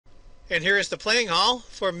And here is the playing hall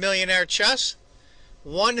for Millionaire Chess.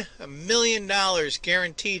 $1 million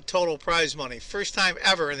guaranteed total prize money. First time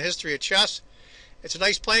ever in the history of chess. It's a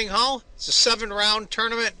nice playing hall. It's a 7-round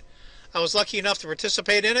tournament. I was lucky enough to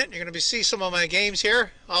participate in it. You're going to see some of my games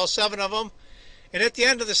here, all 7 of them. And at the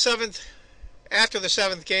end of the 7th, after the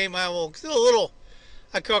 7th game, I will do a little,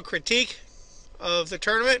 I call critique of the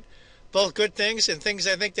tournament. Both good things and things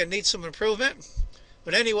I think that need some improvement.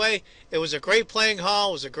 But anyway, it was a great playing hall.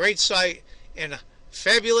 It was a great site in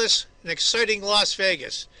fabulous and exciting Las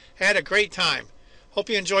Vegas. Had a great time. Hope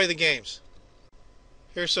you enjoy the games.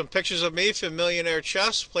 Here's some pictures of me from Millionaire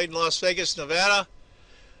Chess. Played in Las Vegas, Nevada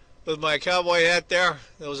with my cowboy hat there.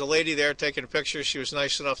 There was a lady there taking pictures. She was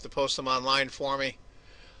nice enough to post them online for me.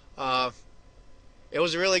 It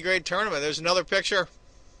was a really great tournament. There's another picture.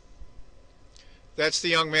 That's the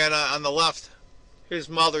young man on the left. His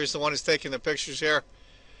mother is the one who's taking the pictures here.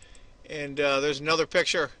 And there's another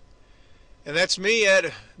picture. And that's me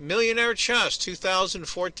at Millionaire Chess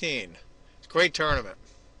 2014. It's a great tournament.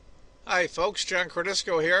 Hi folks, John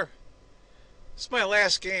Cordisco here. This is my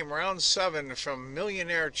last game, round 7 from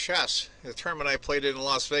Millionaire Chess, the tournament I played in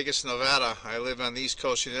Las Vegas, Nevada. I live on the East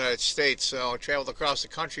Coast of the United States, so I traveled across the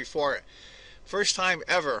country for it. First time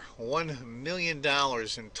ever, $1 million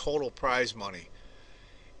in total prize money.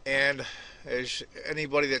 And as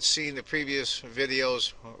anybody that's seen the previous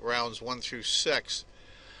videos, rounds 1 through 6,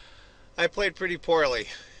 I played pretty poorly,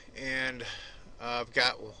 and I've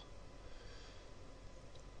got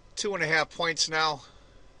 2.5 points now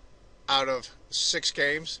out of 6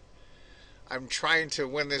 games. I'm trying to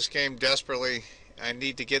win this game desperately. I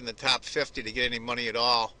need to get in the top 50 to get any money at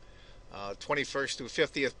all. 21st through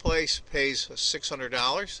 50th place pays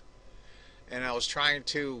 $600, and I was trying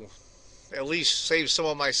to at least save some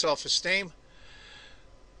of my self-esteem.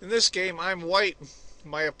 In this game, I'm white.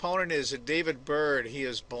 My opponent is a David Byrd. He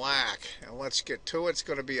is black. And let's get to it. It's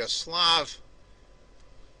going to be a Slav.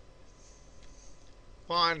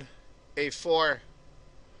 Pawn, A4.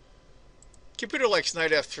 Computer likes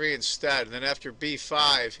knight F3 instead. And then after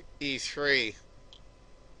B5, E3.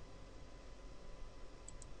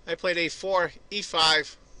 I played A4,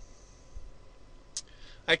 E5.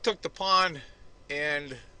 I took the pawn,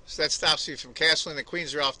 and so that stops me from castling. The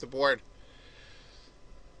queens are off the board.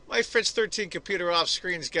 My Fritz 13 computer off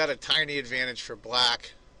screen's got a tiny advantage for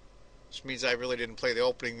black, which means I really didn't play the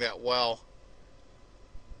opening that well.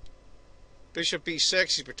 Bishop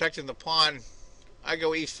B6, he's protecting the pawn. I go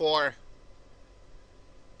E4,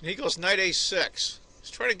 and he goes knight A6.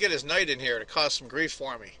 He's trying to get his knight in here to cause some grief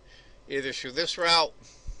for me, either through this route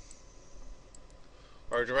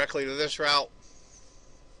or directly to this route.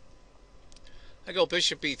 I go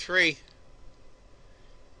bishop B3.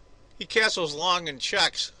 He castles long and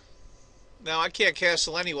checks. Now I can't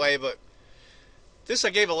castle anyway, but this I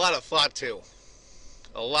gave a lot of thought to.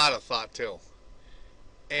 A lot of thought to.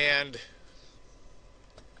 And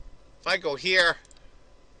if I go here,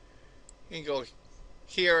 he can go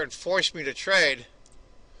here and force me to trade,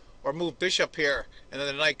 or move bishop here, and then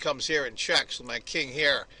the knight comes here and checks with my king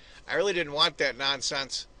here. I really didn't want that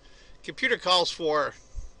nonsense. Computer calls for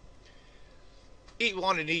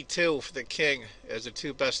E1 and E2 for the king as the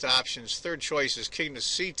 2 best options. Third choice is king to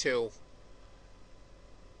C2.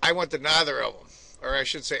 I went to neither of them, or I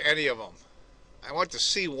should say any of them. I went to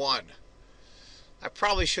C1. I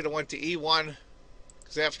probably should have went to E1,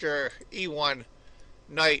 because after E1,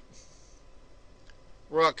 knight,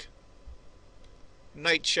 rook,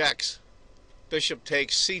 knight checks, bishop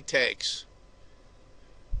takes, C takes.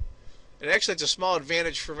 And actually it's a small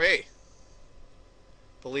advantage for me,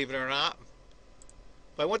 believe it or not.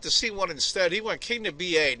 But I went to C1 instead. He went king to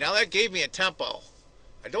B8. Now that gave me a tempo.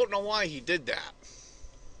 I don't know why he did that.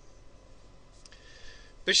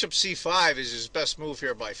 Bishop C5 is his best move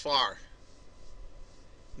here by far.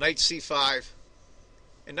 Knight C5.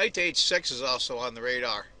 And knight to H6 is also on the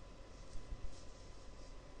radar.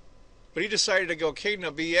 But he decided to go king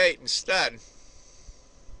to B8 instead.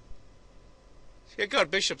 So I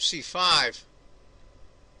got bishop C5.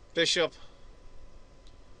 Bishop,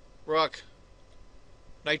 rook,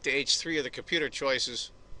 knight to H3 are the computer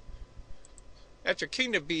choices. After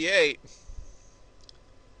king to B8,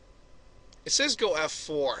 it says go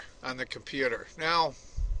F4 on the computer. Now,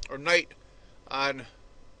 or knight on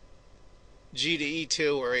G to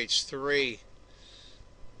E2 or H3.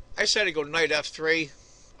 I said to go knight F3.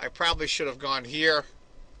 I probably should have gone here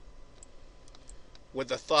with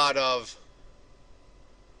the thought of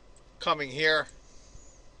coming here,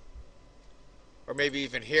 or maybe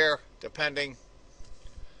even here, depending.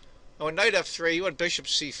 Now, in knight F3, you went bishop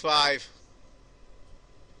C5.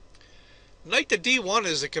 Knight to D1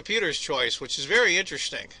 is the computer's choice, which is very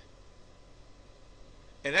interesting.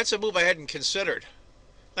 And that's a move I hadn't considered.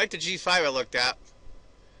 Knight to g5 I looked at.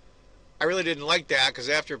 I really didn't like that because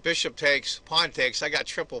after bishop takes, pawn takes, I got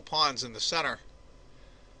triple pawns in the center.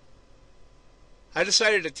 I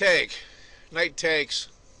decided to take. Knight takes.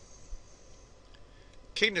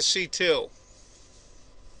 King to c2.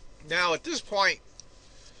 Now at this point,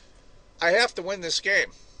 I have to win this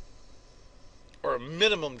game. Or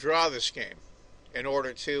minimum draw this game in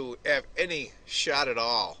order to have any shot at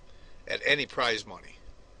all at any prize money.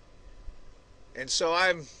 And so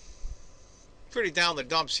I'm pretty down the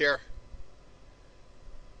dumps here.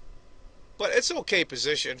 But it's an okay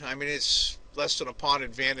position. I mean, it's less than a pawn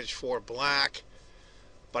advantage for black.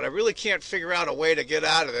 But I really can't figure out a way to get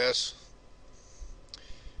out of this.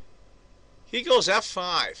 He goes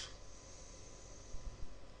f5.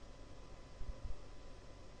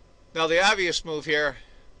 Now the obvious move here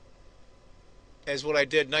is what I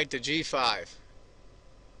did, knight to g5.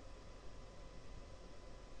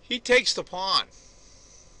 He takes the pawn.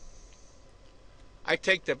 I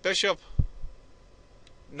take the bishop.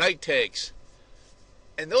 Knight takes.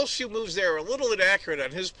 And those few moves there are a little inaccurate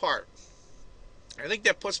on his part. I think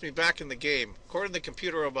that puts me back in the game. According to the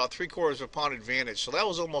computer, about 3/4 of a pawn advantage. So that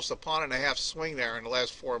was almost a pawn and a half swing there in the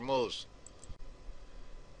last 4 moves.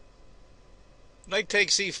 Knight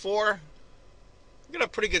takes e4. I got a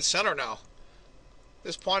pretty good center now.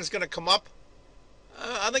 This pawn's going to come up.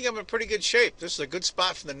 I think I'm in pretty good shape. This is a good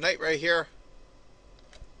spot for the knight right here.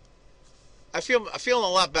 I'm feeling a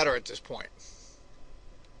lot better at this point.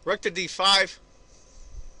 Rook to d5.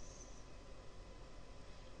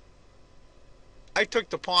 I took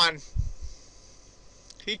the pawn.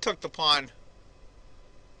 He took the pawn.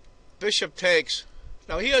 Bishop takes.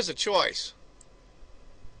 Now he has a choice.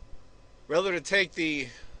 Whether to take the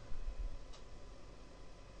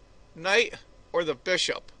knight or the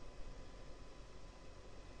bishop.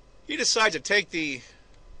 He decides to take the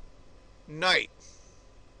knight.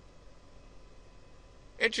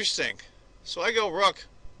 Interesting. So I go rook.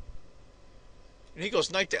 And he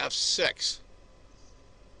goes knight to f6.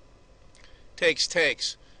 Takes,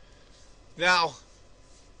 takes. Now,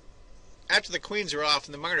 after the queens are off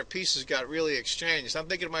and the minor pieces got really exchanged, I'm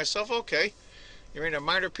thinking to myself, okay, you're in a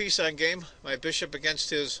minor piece on game, my bishop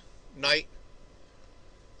against his knight.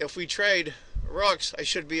 If we trade rooks, I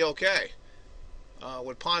should be okay.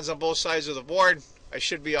 With pawns on both sides of the board, I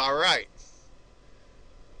should be alright.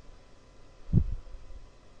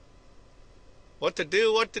 What to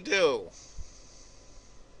do, what to do?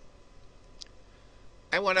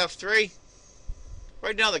 I went f3.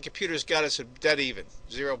 Right now the computer's got us at dead even,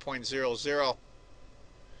 0.00.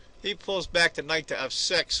 He pulls back the knight to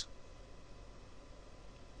f6.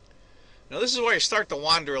 Now this is where I start to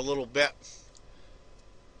wander a little bit.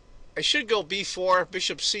 I should go b4,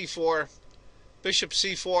 bishop c4, bishop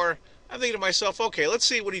c4. I'm thinking to myself, okay, let's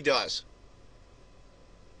see what he does.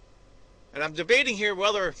 And I'm debating here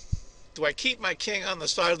whether do I keep my king on the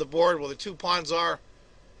side of the board where the 2 pawns are,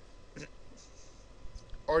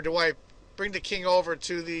 or do I bring the king over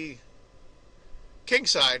to the king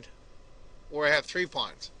side where I have 3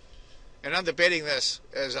 pawns? And I'm debating this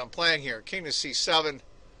as I'm playing here. King to c7.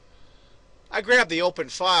 I grab the open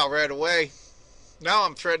file right away. Now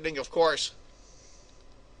I'm threatening, of course.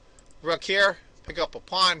 Rook here, pick up a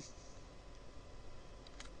pawn.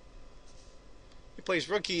 He plays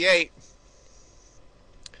rook e8.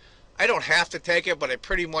 I don't have to take it, but I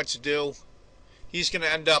pretty much do. He's going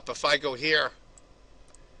to end up, if I go here,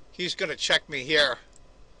 he's going to check me here.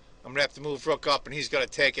 I'm going to have to move rook up, and he's going to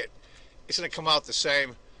take it. It's going to come out the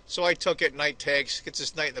same. So I took it, knight takes, gets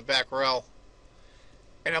this knight in the back row.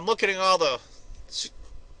 And I'm looking at all the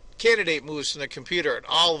candidate moves from the computer, and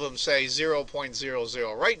all of them say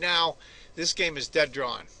 0.00. Right now, this game is dead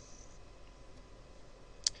drawn.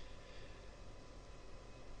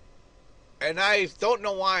 And I don't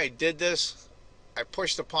know why I did this. I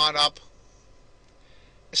pushed the pawn up.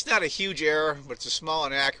 It's not a huge error, but it's a small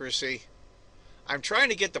inaccuracy. I'm trying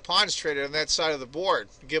to get the pawns traded on that side of the board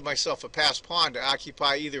to give myself a passed pawn to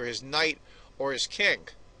occupy either his knight or his king.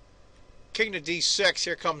 King to d6,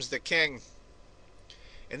 here comes the king.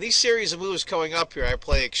 In these series of moves coming up here, I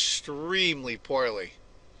play extremely poorly.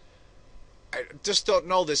 I just don't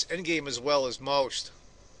know this endgame as well as most.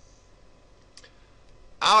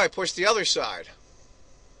 Now I push the other side.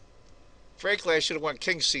 Frankly, I should have went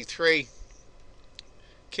king c3,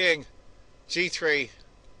 king, g3,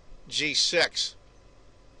 g6.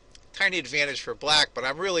 Tiny advantage for black, but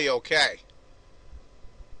I'm really okay.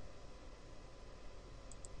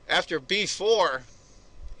 After b4,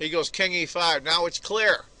 he goes king e5. Now it's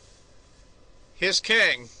clear. His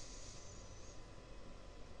king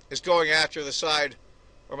is going after the side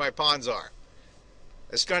where my pawns are.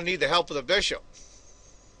 It's going to need the help of the bishop.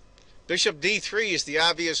 Bishop d3 is the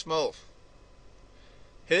obvious move.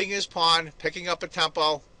 Hitting his pawn, picking up a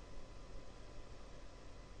tempo,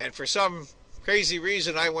 and for some crazy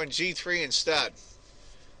reason I went g3 instead.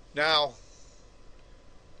 Now,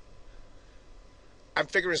 I'm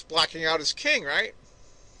figuring it's blocking out his king, right?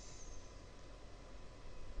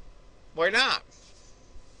 Why not?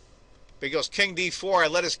 But he goes king d4, I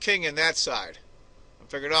let his king in that side. I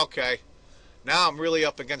figured, okay, now I'm really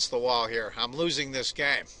up against the wall here. I'm losing this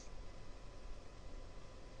game.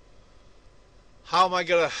 How am I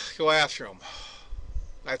going to go after him?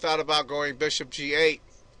 I thought about going bishop g8.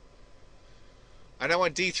 And I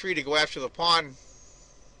went d3 to go after the pawn.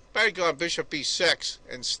 Better go on bishop b6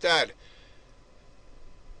 instead.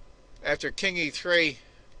 After king e3,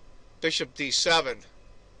 bishop d7,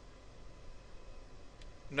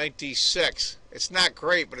 knight d6. It's not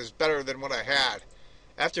great, but it's better than what I had.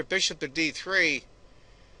 After bishop to d3,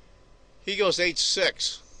 he goes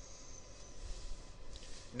h6.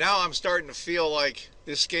 Now I'm starting to feel like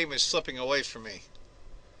this game is slipping away from me.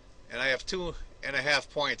 And I have 2.5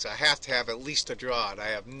 points. I have to have at least a draw.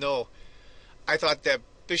 I thought that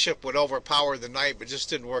bishop would overpower the knight, but it just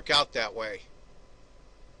didn't work out that way.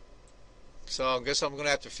 So I guess I'm going to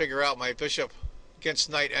have to figure out my bishop against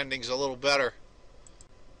knight endings a little better.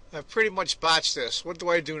 I've pretty much botched this. What do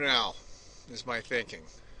I do now, is my thinking.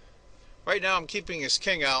 Right now I'm keeping his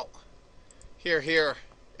king out. Here, here,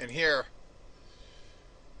 and here.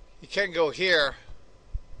 He can go here.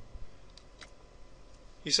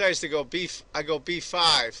 He decides to go I go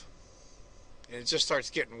b5. And it just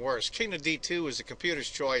starts getting worse. King to d2 is the computer's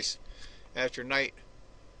choice after knight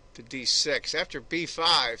to d6. After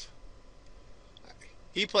b5,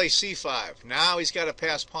 he plays c5. Now he's got a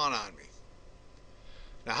pass pawn on me.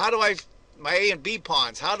 Now how do my A and B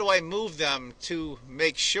pawns, how do I move them to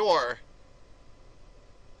make sure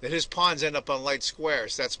that his pawns end up on light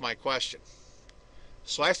squares? That's my question.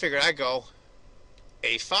 So I figured I'd go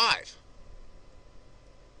a5.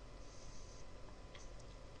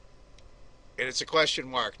 And it's a question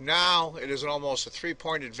mark. Now it is almost a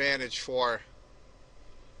 3-point advantage for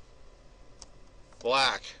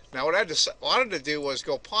black. Now what I wanted to do was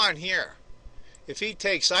go pawn here. If he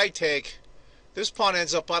takes, I take. This pawn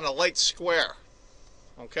ends up on a light square.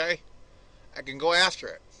 Okay? I can go after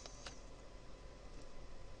it.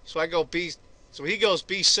 So I go so he goes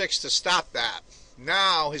b6 to stop that.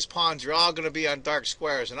 Now his pawns are all going to be on dark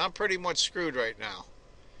squares, and I'm pretty much screwed right now.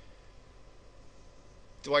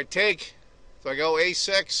 Do I take? Do I go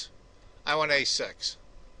a6? I went a6.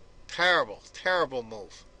 Terrible, terrible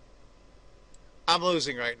move. I'm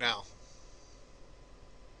losing right now.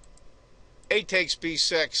 A takes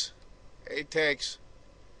b6. A takes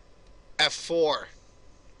f4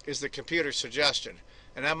 is the computer suggestion,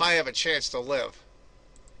 and I might have a chance to live.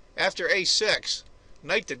 After a6,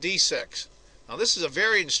 knight to d6. Now this is a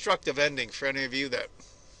very instructive ending for any of you that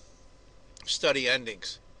study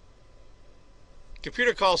endings.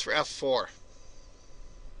 Computer calls for f4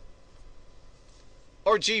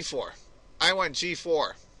 or g4. I went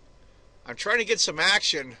g4. I'm trying to get some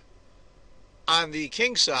action on the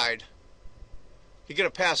king side. You get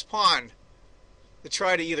a pass pawn to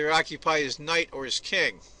try to either occupy his knight or his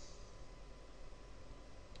king.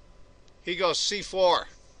 He goes c4.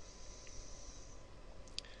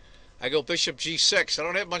 I go bishop g6. I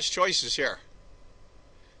don't have much choices here.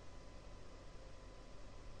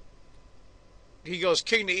 He goes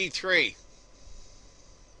king to e3.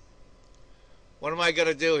 What am I going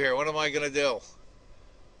to do here? What am I going to do?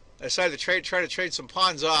 I decided to try to trade some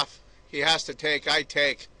pawns off. He has to take. I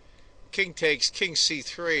take. King takes. King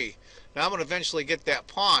c3. Now I'm going to eventually get that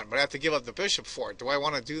pawn, but I have to give up the bishop for it. Do I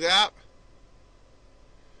want to do that?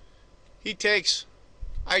 He takes.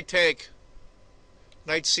 I take.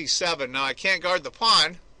 Knight c7. Now I can't guard the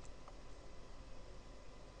pawn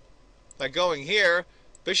by going here.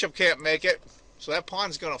 Bishop can't make it, so that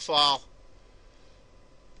pawn's going to fall.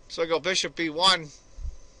 So I go bishop b1.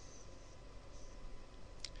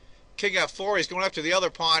 King f4. He's going after the other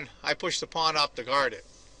pawn. I push the pawn up to guard it.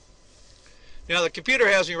 Now the computer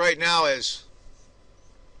has me right now as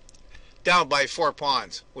down by 4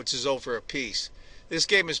 pawns, which is over a piece. This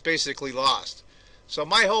game is basically lost. So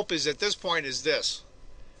my hope is at this point is this.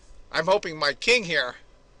 I'm hoping my king here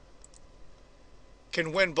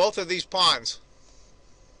can win both of these pawns,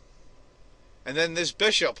 and then this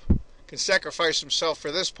bishop can sacrifice himself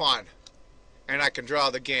for this pawn, and I can draw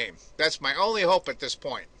the game. That's my only hope at this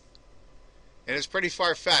point. And it's pretty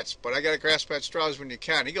far-fetched, but I got to grasp at straws when you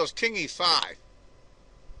can. He goes king e5.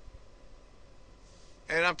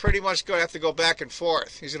 And I'm pretty much going to have to go back and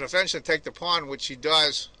forth. He's going to eventually take the pawn, which he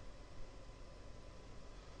does.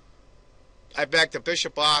 I backed the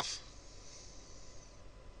bishop off.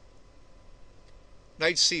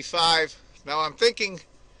 Knight c5. Now I'm thinking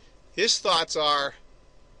his thoughts are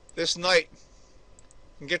this knight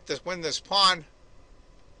can win this pawn,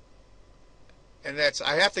 and that's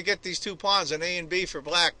I have to get these two pawns an A and B for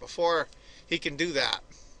black before he can do that.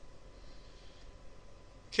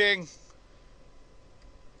 King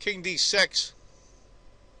d6,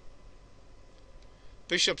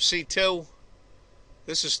 bishop c2.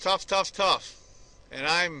 This is tough, and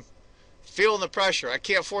I'm feeling the pressure. I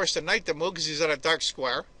can't force the knight to move because he's on a dark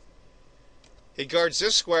square. He guards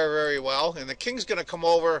this square very well, and the king's going to come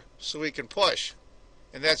over so he can push,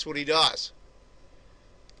 and that's what he does.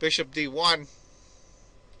 Bishop d1,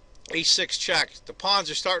 e6 check. The pawns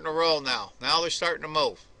are starting to roll now. Now they're starting to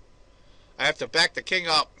move. I have to back the king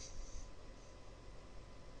up.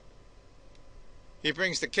 He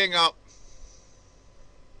brings the king up.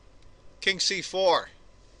 King c4.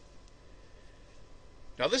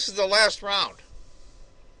 Now this is the last round.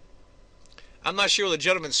 I'm not sure what the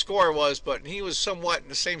gentleman's score was, but he was somewhat in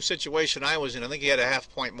the same situation I was in. I think he had a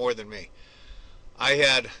half point more than me. I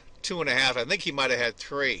had 2.5. I think he might have had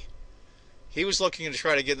 3. He was looking to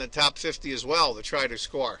try to get in the top 50 as well to try to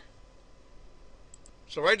score.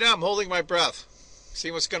 So right now I'm holding my breath,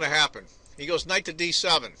 seeing what's going to happen. He goes knight to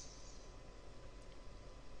d7.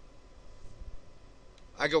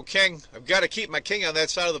 I go king. I've got to keep my king on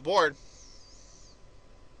that side of the board.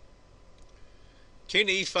 King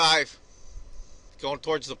to e5, going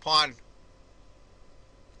towards the pawn.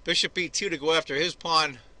 Bishop e2 to go after his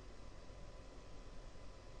pawn.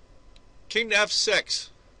 King to f6.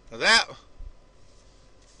 Now that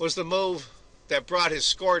was the move that brought his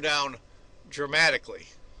score down dramatically.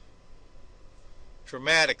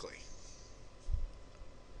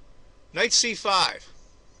 Knight c5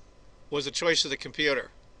 was the choice of the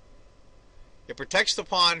computer. It protects the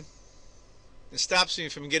pawn and stops me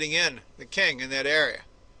from getting in the king in that area.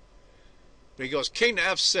 But he goes king to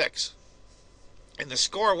f6, and the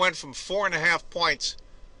score went from 4.5 points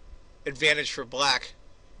advantage for black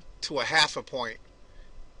to a half a point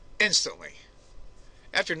instantly.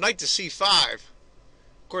 After knight to c5,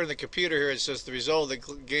 according to the computer here, it says the result of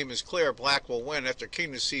the game is clear. Black will win. After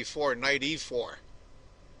king to c4, knight e4.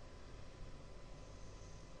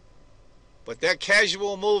 But that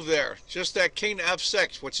casual move there, just that king to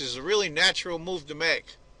f6, which is a really natural move to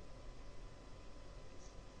make.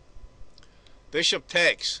 Bishop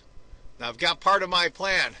takes. Now I've got part of my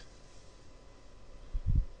plan.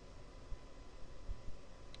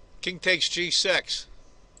 King takes g6.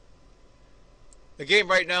 The game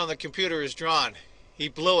right now on the computer is drawn. He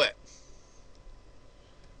blew it.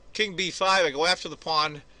 King b5, I go after the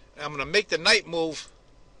pawn, and I'm going to make the knight move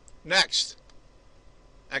next.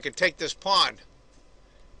 I can take this pawn.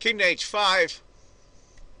 King to h5.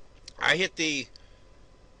 I hit the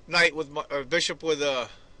knight with my bishop with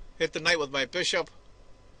hit the knight with my bishop.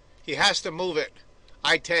 He has to move it.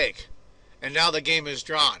 I take, and now the game is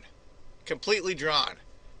drawn, completely drawn.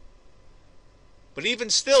 But even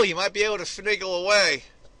still, he might be able to finagle away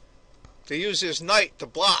to use his knight to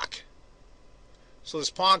block, so this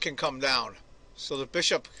pawn can come down, so the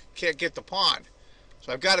bishop can't get the pawn.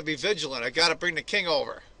 So I've got to be vigilant. I've got to bring the king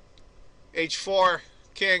over. h4,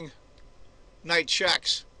 king, knight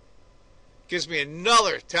checks. Gives me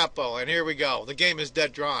another tempo, and here we go. The game is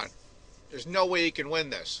dead drawn. There's no way he can win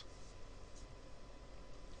this.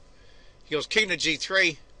 He goes king to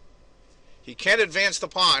g3. He can't advance the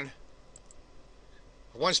pawn.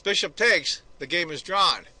 Once bishop takes, the game is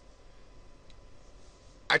drawn.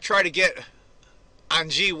 I try to get on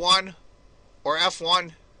g1 or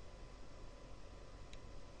f1.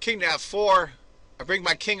 King to f4. I bring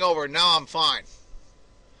my king over, and now I'm fine.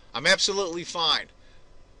 I'm absolutely fine.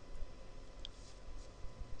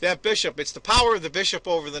 That bishop, it's the power of the bishop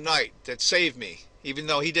over the knight that saved me, even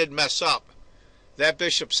though he did mess up. That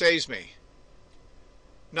bishop saves me.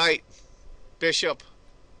 Knight, bishop,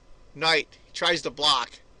 knight. He tries to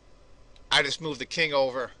block. I just move the king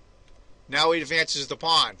over. Now he advances the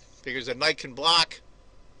pawn because the knight can block.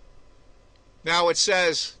 Now it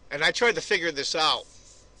says, and I tried to figure this out.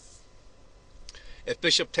 If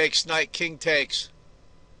bishop takes knight, king takes.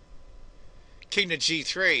 King to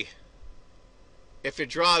g3. If it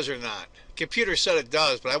draws or not. Computer said it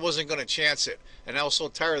does, but I wasn't going to chance it. And I was so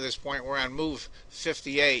tired of this point. We're on move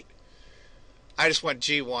 58. I just went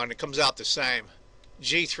g1. It comes out the same.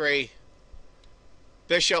 g3.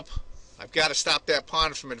 Bishop. I've got to stop that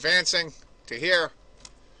pawn from advancing to here.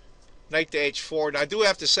 Knight to h4. Now, I do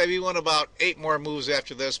have to say we went about 8 more moves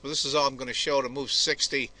after this, but this is all I'm going to show to move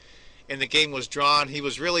 60. And the game was drawn. He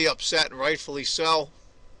was really upset, and rightfully so.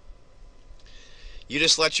 You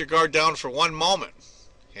just let your guard down for one moment.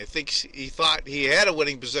 I think he thought he had a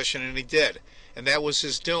winning position, and he did. And that was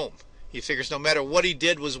his doom. He figures no matter what he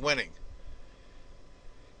did was winning.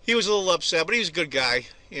 He was a little upset, but he was a good guy.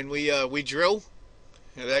 And we drew.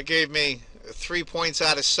 And that gave me 3 points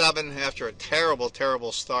out of 7 after a terrible,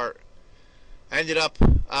 terrible start. I ended up,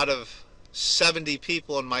 out of 70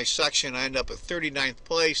 people in my section, I ended up at 39th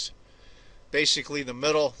place. Basically the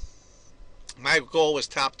middle. My goal was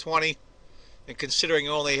top 20. And considering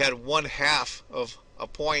I only had 1/2 of a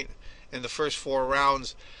point in the first 4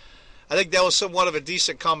 rounds, I think that was somewhat of a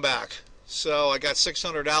decent comeback. So I got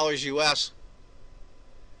 $600 US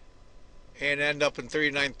and end up in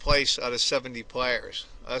 39th place out of 70 players.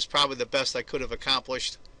 That's probably the best I could have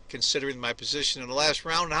accomplished considering my position in the last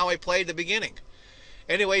round and how I played at the beginning.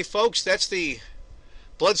 Anyway, folks, that's the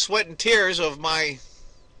blood, sweat, and tears of my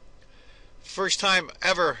first time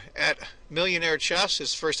ever at Millionaire Chess.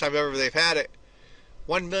 It's the first time ever they've had it.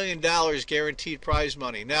 $1 million guaranteed prize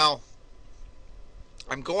money. Now,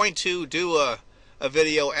 I'm going to do a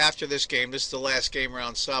video after this game. This is the last game,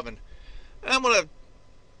 round 7. And I'm going to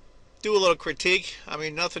do a little critique. I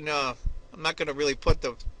mean, nothing, I'm not going to really put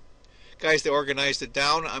the guys that organized it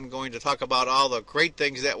down. I'm going to talk about all the great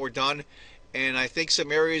things that were done, and I think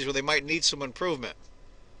some areas where they might need some improvement.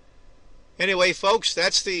 Anyway, folks,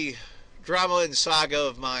 that's the drama and saga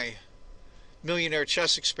of my Millionaire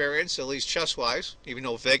chess experience, at least chess-wise, even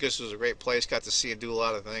though Vegas was a great place, got to see and do a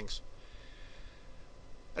lot of things.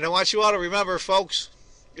 And I want you all to remember, folks,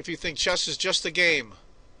 if you think chess is just a game,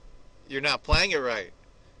 you're not playing it right.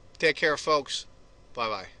 Take care, folks.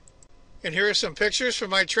 Bye-bye. And here are some pictures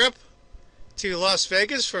from my trip to Las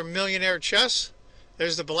Vegas for Millionaire Chess.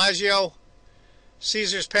 There's the Bellagio,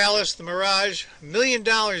 Caesar's Palace, the Mirage. $1 million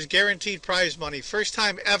guaranteed prize money. First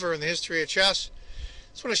time ever in the history of chess.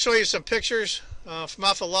 Just want to show you some pictures from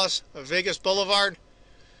off of Las Vegas Boulevard.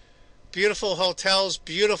 Beautiful hotels,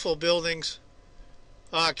 beautiful buildings.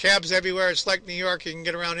 Cabs everywhere. It's like New York. You can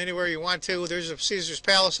get around anywhere you want to. There's a Caesar's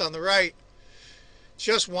Palace on the right.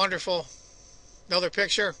 Just wonderful. Another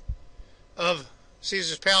picture of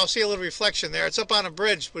Caesar's Palace. See a little reflection there. It's up on a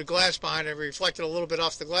bridge with glass behind it, reflected a little bit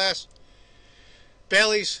off the glass.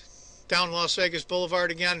 Bally's down Las Vegas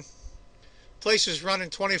Boulevard again. Place is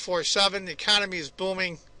running 24/7. The economy is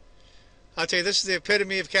booming. I'll tell you, this is the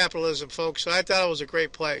epitome of capitalism, folks. So I thought it was a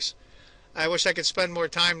great place. I wish I could spend more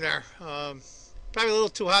time there. Probably a little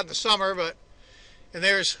too hot in the summer, but... And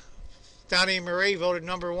there's Donnie Marie, voted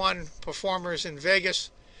 #1 performers in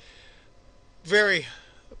Vegas. Very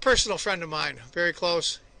personal friend of mine, very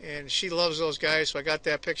close, and she loves those guys, so I got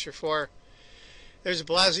that picture for her. There's the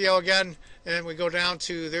Bellagio again, and we go down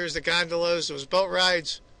to, there's the gondolas, those boat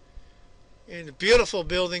rides, and beautiful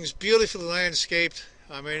buildings, beautifully landscaped.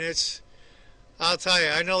 I mean, I'll tell you,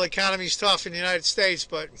 I know the economy's tough in the United States,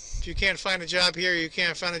 but if you can't find a job here, you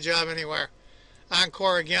can't find a job anywhere.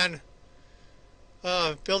 Encore again,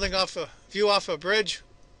 building off a view off a bridge.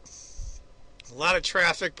 A lot of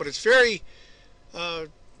traffic, but it's very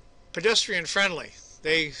pedestrian friendly.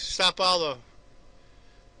 They stop all the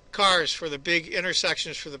cars for the big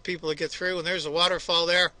intersections for the people to get through, and there's a waterfall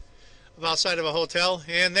there outside of a hotel,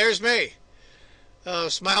 and there's me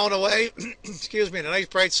smiling away excuse me, on a nice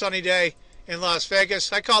bright sunny day in Las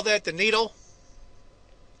Vegas. I call that the Needle.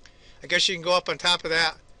 I guess you can go up on top of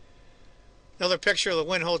that. Another picture of the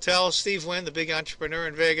Wynn Hotel. Steve Wynn, the big entrepreneur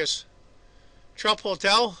in Vegas. Trump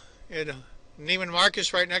Hotel in Neiman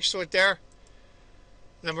Marcus right next to it there.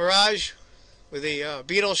 The Mirage with the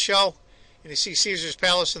Beatles show. And you see Caesar's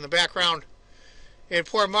Palace in the background. And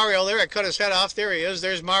poor Mario there, I cut his head off. There he is.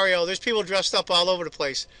 There's Mario. There's people dressed up all over the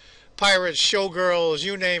place. Pirates, showgirls,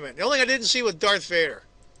 you name it. The only thing I didn't see was Darth Vader.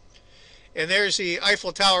 And there's the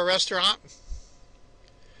Eiffel Tower restaurant.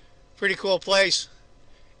 Pretty cool place.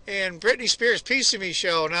 And Britney Spears' Piece of Me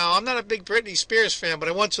show. Now, I'm not a big Britney Spears fan, but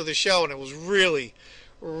I went to the show and it was really,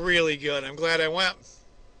 really good. I'm glad I went.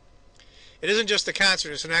 It isn't just a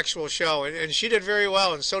concert, it's an actual show. And she did very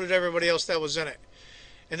well, and so did everybody else that was in it.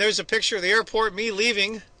 And there's a picture of the airport, me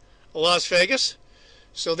leaving Las Vegas.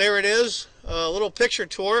 So there it is, a little picture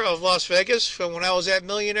tour of Las Vegas from when I was at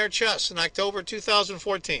Millionaire Chess in October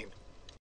 2014.